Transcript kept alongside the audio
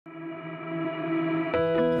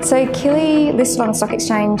So Killi listed on the stock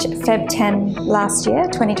exchange Feb 10 last year,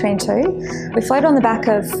 2022. We floated on the back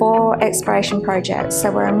of 4 exploration projects.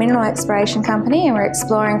 So we're a mineral exploration company and we're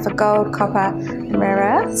exploring for gold, copper and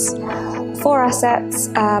rare earths. 4 assets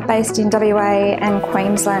are based in WA and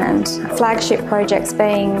Queensland. Flagship projects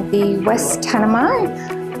being the West Tanami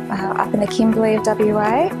up in the Kimberley of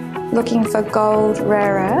WA, looking for gold,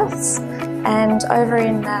 rare earths. And over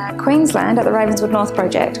in Queensland at the Ravenswood North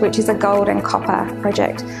project, which is a gold and copper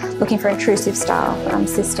project, looking for intrusive style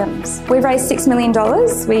systems. We raised $6 million,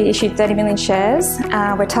 we issued 30 million shares.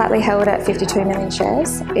 We're tightly held at 52 million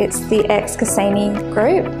shares. It's the ex-Cassini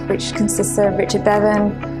group, which consists of Richard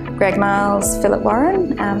Bevan, Greg Miles, Philip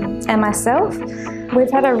Warren, and myself. We've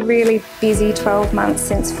had a really busy 12 months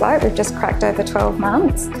since float. We've just cracked over 12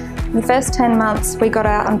 months. In the first 10 months, we got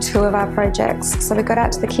out on 2 of our projects. So we got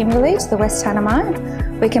out to the Kimberley, to the West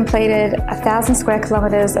Tanami. We completed 1,000 square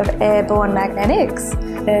kilometres of airborne magnetics,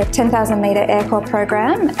 a 10,000 metre air core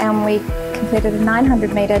program, and we completed a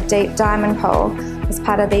 900 metre deep diamond hole as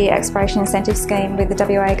part of the exploration incentive scheme with the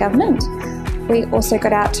WA government. We also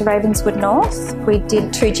got out to Ravenswood North. We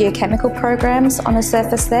did 2 geochemical programs on the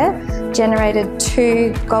surface there, generated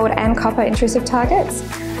 2 gold and copper intrusive targets,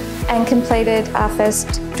 and completed our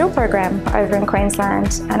first drill program over in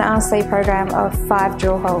Queensland, an RC program of 5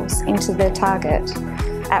 drill holes into the target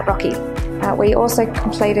at Rocky. We also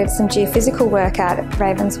completed some geophysical work out at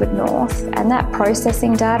Ravenswood North, and that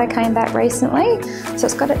processing data came back recently, so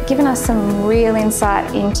it's given us some real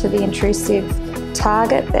insight into the intrusive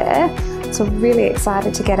target there. So really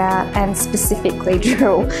excited to get out and specifically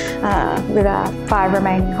drill with our 5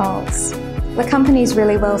 remaining holes. The company is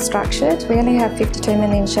really well structured. We only have 52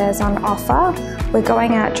 million shares on offer. We're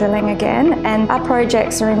going out drilling again, and our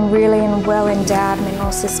projects are in really well endowed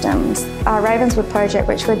mineral systems. Our Ravenswood project,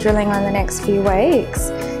 which we're drilling on the next few weeks,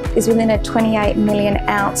 is within a 28 million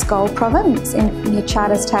ounce gold province near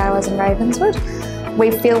Charters Towers in Ravenswood.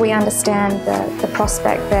 We feel we understand the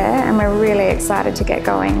prospect there, and we're really excited to get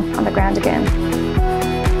going on the ground again.